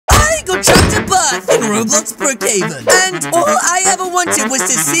go trapped to birth in Roblox Brookhaven. And all I ever wanted was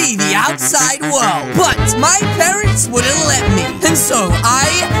to see the outside world. But my parents wouldn't let me. And so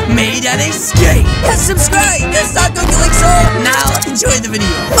I made an escape. Subscribe, it's Dr. Calixo. Now enjoy the video.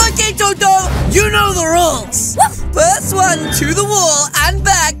 Okay, Toto, you know the rules. First one to the wall and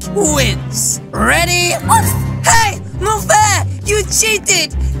back wins. Ready? Hey, no fair! You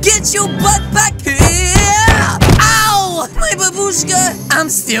cheated! Get your butt back here! Ow! My babushka! I'm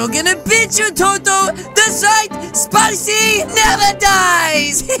still gonna beat you, Toto! That's right! Spicy never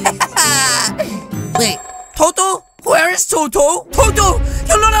dies! Wait, Toto? Where is Toto? Toto,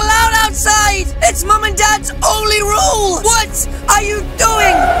 you're not allowed outside! It's Mom and Dad's only rule! What are you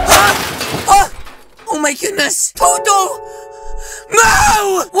doing? Huh? Oh my goodness! Toto!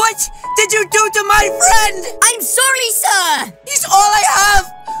 No! What did you do to my friend? I'm sorry, sir! He's all I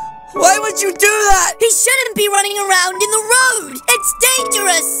have! Why would you do that? He shouldn't be running around in the road! It's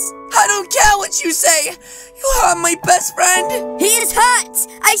dangerous! I don't care what you say! You are my best friend! He is hurt!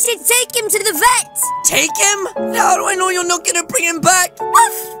 I should take him to the vet! Take him? How do I know you're not gonna bring him back?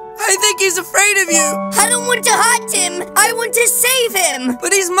 I think he's afraid of you! I don't want to hurt him! I want to save him!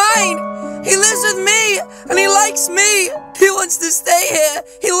 But he's mine! He lives with me, and he likes me. He wants to stay here.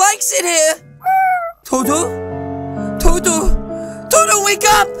 He likes it here. Toto? Toto? Toto, wake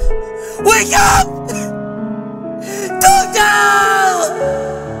up! Wake up! Toto!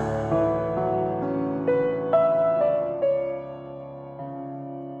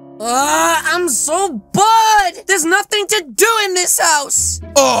 I'm so bored! There's nothing to do in this house!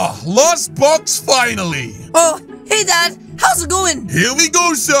 Oh, last box finally! Oh, hey Dad, how's it going? Here we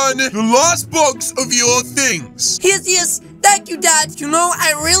go, son! The last box of your things! Yes, thank you, Dad. You know,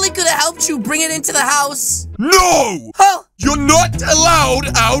 I really could have helped you bring it into the house. No! Oh! You're not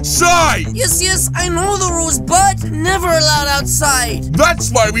allowed outside! Yes, I know the rules, but never allowed outside.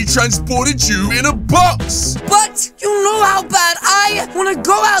 That's why we transported you in a box! But you know how bad I want to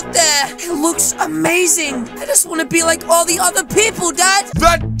go out there. It looks amazing. I just want to be like all the other people, Dad.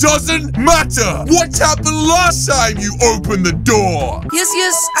 That doesn't matter! What happened last time you opened the door? Yes,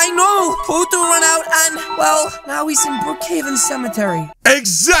 I know. Toto ran out and, well, now he's in Brookhaven Cemetery.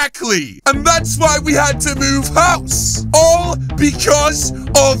 Exactly! And that's why we had to move house! All because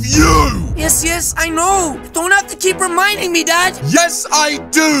of you! Yes, I know. You don't have to keep reminding me, Dad. Yes, I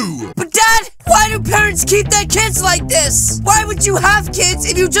do! But Dad, why do parents keep their kids like this? Why would you have kids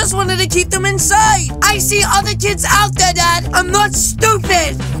if you just wanted to keep them inside? I see other kids out there, Dad. I'm not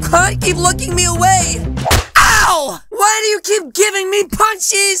stupid. You can't keep looking me away. Ow! Why do you keep giving me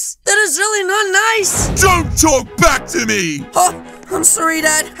punches? That is really not nice. Don't talk back to me! Oh, I'm sorry,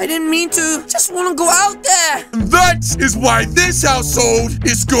 Dad. I didn't mean to. Just want to go out there. And that is why this household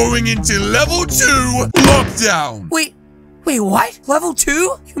is going into level 2 lockdown. Wait, what? Level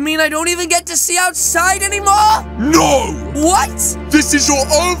 2? You mean I don't even get to see outside anymore? No! What? This is your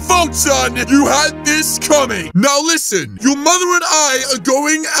own fault, son. You had this coming. Now listen, your mother and I are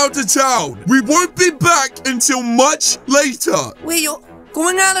going out of town. We won't be back until much later. Wait, you're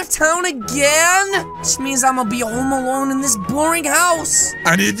going out of town again? Which means I'm gonna be home alone in this boring house.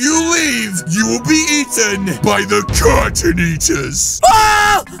 And if you leave, you will be eaten by the curtain eaters.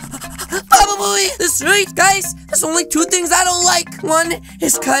 Oh! Probably. That's right, guys. There's only 2 things I don't like. One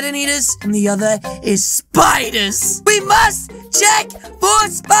is curtain eaters, and the other is spiders. We must check for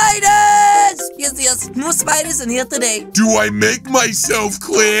spiders. Yes, no spiders in here today. Do I make myself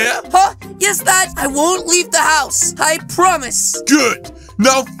clear? Huh? Yes, Dad. I won't leave the house. I promise. Good.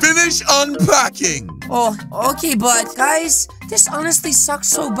 Now finish unpacking. Oh, okay, but guys, this honestly sucks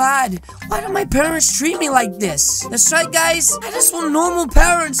so bad. Why do my parents treat me like this? That's right, guys. I just want normal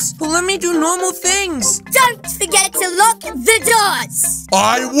parents who let me do normal things. Don't forget to lock the doors!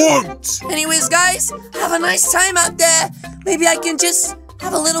 I won't. Anyways, guys, have a nice time out there. Maybe I can just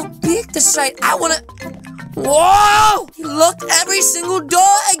have a little peek. That's right. I wanna... Whoa! He locked every single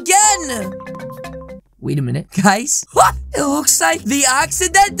door again. Wait a minute, guys. What? It looks like they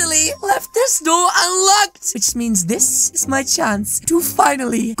accidentally left this door unlocked, which means this is my chance to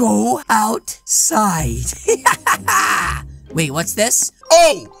finally go outside. Wait, what's this?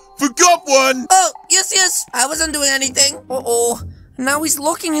 Oh, forgot one. Oh, yes. I wasn't doing anything. Uh-oh. Now he's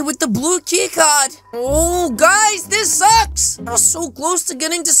locking me with the blue key card. Oh, guys, this sucks. I was so close to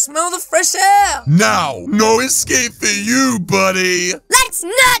getting to smell the fresh air. Now, no escape for you, buddy. Let's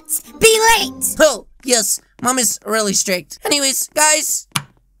not be late! Oh, yes, Mom is really strict. Anyways, guys,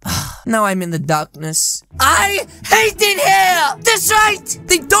 Now I'm in the darkness. I hate it here! That's right!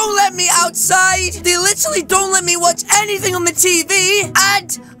 They don't let me outside. They literally don't let me watch anything on the TV.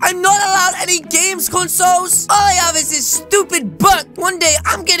 And I'm not allowed any games consoles. All I have is this stupid book. One day,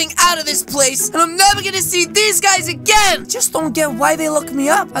 I'm getting out of this place. And I'm never gonna see these guys again. Just don't get why they look me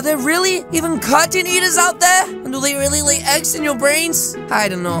up. Are there really even carton eaters out there? And do they really lay eggs in your brains? I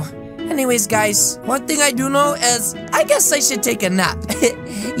don't know. Anyways, guys, one thing I do know is I guess I should take a nap.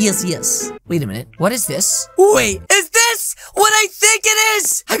 Yes. Wait a minute. What is this? Wait, is this what I think it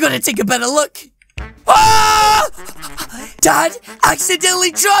is? I gotta take a better look. Oh! Dad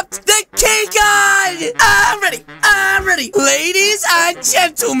accidentally dropped the key card! I'm ready. Ladies and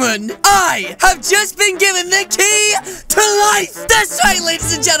gentlemen, I have just been given the key to life. That's right,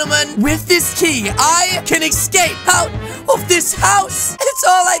 ladies and gentlemen. With this key, I can escape out of this house. It's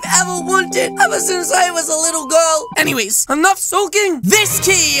all I've ever wanted ever since I was a little girl. Anyways, enough sulking. This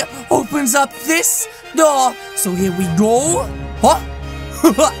key opens up this door. So here we go. Huh?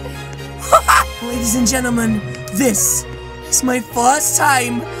 Ladies and gentlemen, this is my first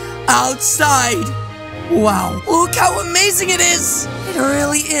time outside. Wow, look how amazing it is. It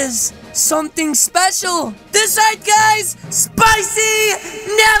really is something special. This right, guys, spicy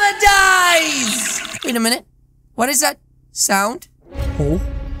never dies. Wait a minute, what is that sound? Oh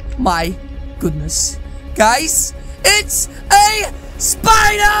my goodness. Guys, it's a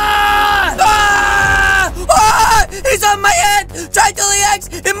spider! Ah! Ah! He's on my head! Trying to lay eggs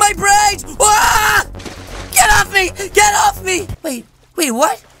in my brains! Ah! Get off me! Get off me! Wait,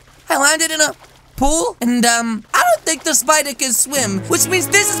 what? I landed in a pool? And, I don't think the spider can swim, which means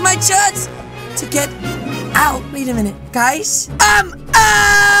this is my chance to get out. Wait a minute, guys. I'm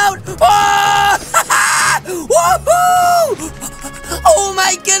out! Oh! Woohoo! Oh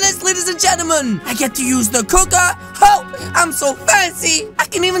my goodness, ladies and gentlemen! I get to use the cooker. Oh, I'm so fancy. I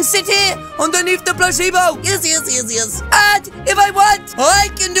can even sit here underneath the placebo. Yes. And if I want, I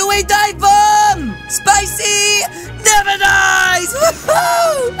can do a dive bomb. Spicy never dies.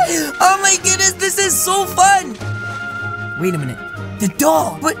 Oh my goodness, this is so fun. Wait a minute. The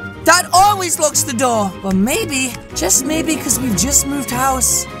door. But Dad always locks the door. But maybe, just maybe, because we've just moved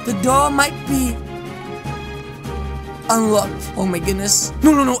house, the door might be unlocked. Oh my goodness.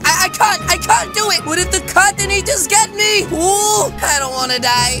 No. I can't do it. What if the carton eaters get me? Ooh, I don't want to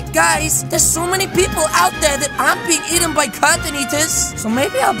die. Guys, there's so many people out there that aren't being eaten by carton eaters. So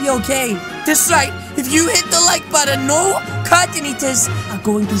maybe I'll be okay. That's right. If you hit the like button, no carton eaters are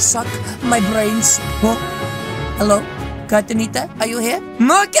going to suck my brains. Oh, hello? Carton eater, are you here?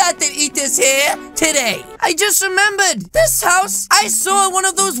 More carton eaters here today. I just remembered this house. I saw one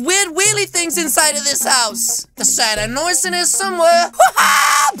of those weird wheelie things inside of this house. The side I know it's in here somewhere.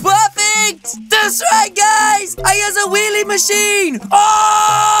 Perfect! That's right, guys. I has a wheelie machine.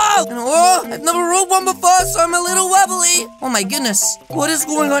 Oh, I've never rode one before, so I'm a little wobbly. Oh my goodness, what is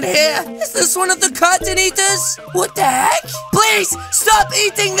going on here? Is this one of the carton eaters? What the heck? Please stop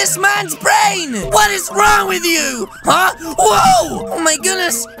eating this man's brain. What is wrong with you? Huh? Whoa! Oh my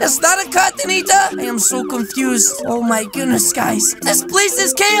goodness, is that a carton eater? I am so confused. Oh my goodness, guys. This place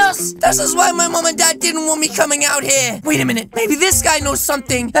is chaos. This is why my mom and dad didn't want me coming out here. Wait a minute, maybe this guy knows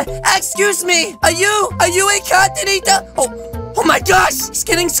something. Excuse me, are you a carton eater? Oh my gosh, he's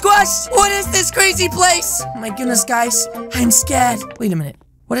getting squashed. What is this crazy place? Oh my goodness, guys, I'm scared. Wait a minute.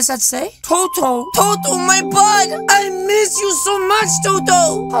 What does that say? Toto, my bud! I miss you so much,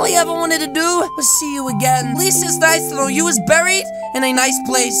 Toto! All I ever wanted to do was see you again. At least it's nice to know you was buried in a nice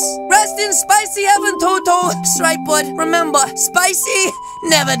place. Rest in spicy heaven, Toto! That's right, bud. Remember, spicy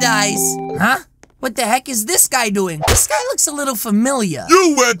never dies. Huh? What the heck is this guy doing? This guy looks a little familiar.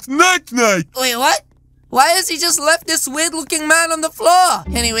 You went night-night! Wait, what? Why has he just left this weird-looking man on the floor?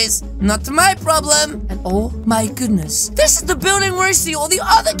 Anyways, not my problem. And oh my goodness, this is the building where I see all the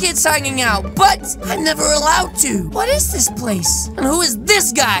other kids hanging out, but I'm never allowed to. What is this place? And who is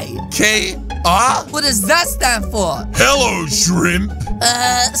this guy? K-R? What does that stand for? Hello, shrimp.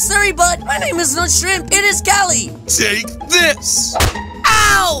 Sorry, bud. My name is not Shrimp. It is Callie. Take this.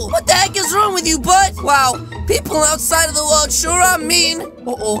 Ow! What the heck is wrong with you, bud? Wow, people outside of the world sure are mean.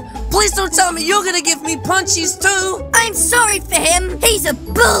 Uh-oh. Please don't tell me you're gonna give me punchies, too. I'm sorry for him. He's a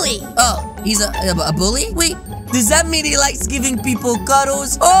bully. Oh, he's a bully? Wait, does that mean he likes giving people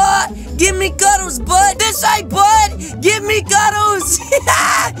cuddles? Oh, give me cuddles, bud. That's right, bud. Give me cuddles.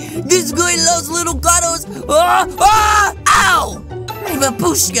 This guy loves little cuddles. Ow! My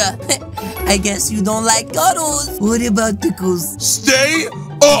babushka. I guess you don't like cuddles. What about tickles? Stay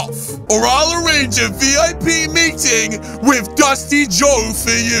off, or I'll arrange a VIP meeting with Dusty Joe for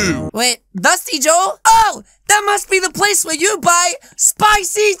you. Wait, Dusty Joe? Oh, that must be the place where you buy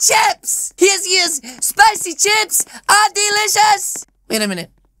spicy chips. Yes, spicy chips are delicious. Wait a minute.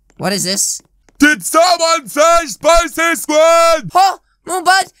 What is this? Did someone say spicy squid? Huh? No,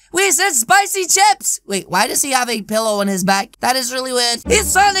 but we said spicy chips. Wait, why does he have a pillow on his back? That is really weird.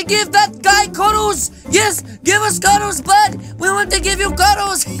 He's trying to give that guy cuddles. Yes, give us cuddles, bud. We want to give you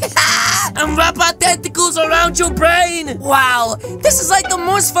cuddles. And wrap our tentacles around your brain. Wow, this is like the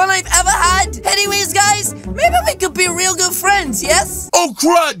most fun I've ever had. Anyways, guys, maybe we could be real good friends, yes? Oh,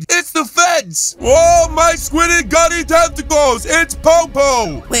 crud! It's the fence! Oh, my squiddy gutty tentacles! It's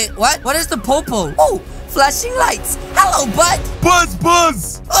Popo! Wait, what? What is the Popo? Oh, flashing lights. Hello, bud.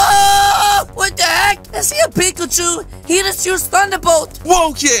 Buzz! Oh, what the heck? I see a Pikachu. He just used Thunderbolt.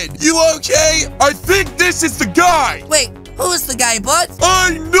 Whoa, kid! You okay? I think this is the guy! Wait, who is the guy, bud?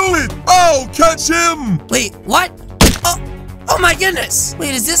 I knew it! I'll catch him! Wait, what? Oh my goodness!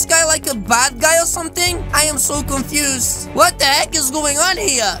 Wait, is this guy like a bad guy or something? I am so confused. What the heck is going on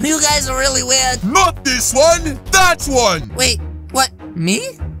here? You guys are really weird. Not this one! That one! Wait, what?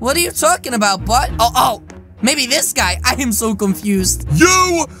 Me? What are you talking about, bud? Oh, maybe this guy. I am so confused.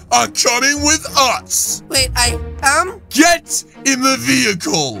 You are coming with us! Wait, Get in the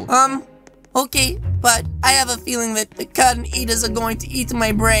vehicle! Okay, but I have a feeling that the cotton eaters are going to eat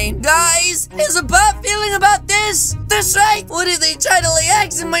my brain. Guys, there's a bad feeling about this. That's right. What if they try to lay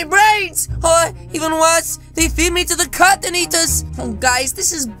eggs in my brains? Or even worse, they feed me to the cotton eaters. Oh, guys,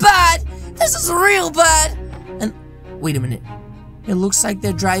 this is bad. This is real bad. And wait a minute. It looks like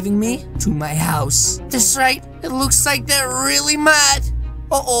they're driving me to my house. That's right. It looks like they're really mad.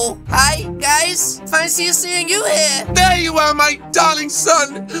 Uh-oh. Hi, guys. Fancy seeing you here. There you are, my darling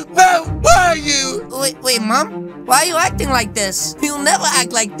son. Where were you? Wait, Mom? Why are you acting like this? You'll never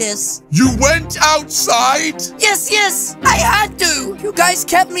act like this. You went outside? Yes, I had to. You guys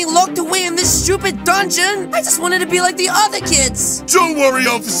kept me locked away in this stupid dungeon. I just wanted to be like the other kids. Don't worry,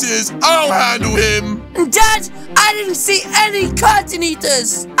 officers. I'll handle him. Dad, I didn't see any cotton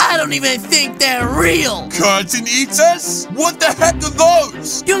eaters. I don't even think they're real. Cotton eaters? What the heck are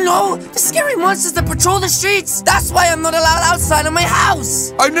those? You know, the scary monsters that patrol the streets. That's why I'm not allowed outside of my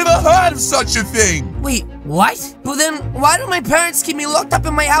house. I've never heard of such a thing. Wait, what? But then, why do my parents keep me locked up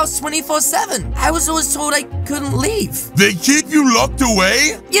in my house 24/7? I was always told I couldn't leave. They keep you locked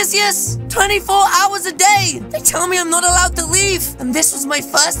away? Yes, 24 hours a day. They tell me I'm not allowed to leave. And this was my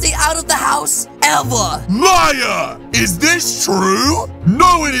first day out of the house ever. Liar! Is this true?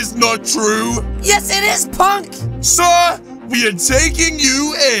 No, it is not true. Yes, it is, punk. Sir, we are taking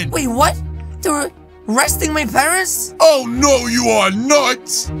you in. Wait, what? They're arresting my parents? Oh, no, you are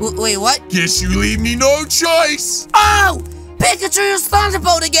not. Wait, what? Guess you leave me no choice. Oh! Pikachu used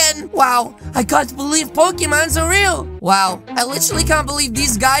Thunderbolt again! Wow, I can't believe Pokemons are real! Wow, I literally can't believe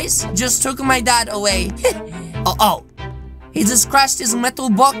these guys just took my dad away. Oh. He just crashed his metal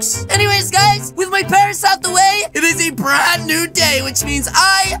box. Anyways, guys, with my parents out the way, it is a brand new day, which means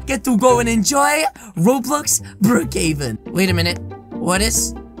I get to go and enjoy Roblox Brookhaven. Wait a minute. What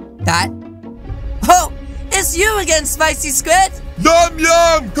is that? Oh, it's you again, Spicy Squid! Yum,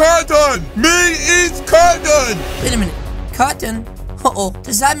 cotton! Me eats cotton! Wait a minute. Cotton? Uh-oh.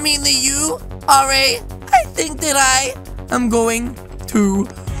 Does that mean that you are I think that I am going to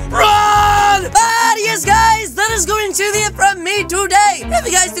run! And yes, guys, that is going to be it from me today. If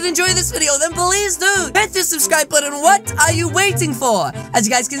you guys did enjoy this video, then please do hit the subscribe button. What are you waiting for? As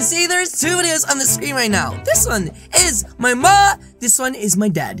you guys can see, there's 2 videos on the screen right now. This one is my ma. This one is my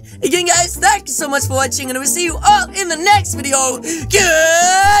dad. Again, guys, thank you so much for watching, and I will see you all in the next video.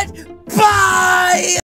 Goodbye!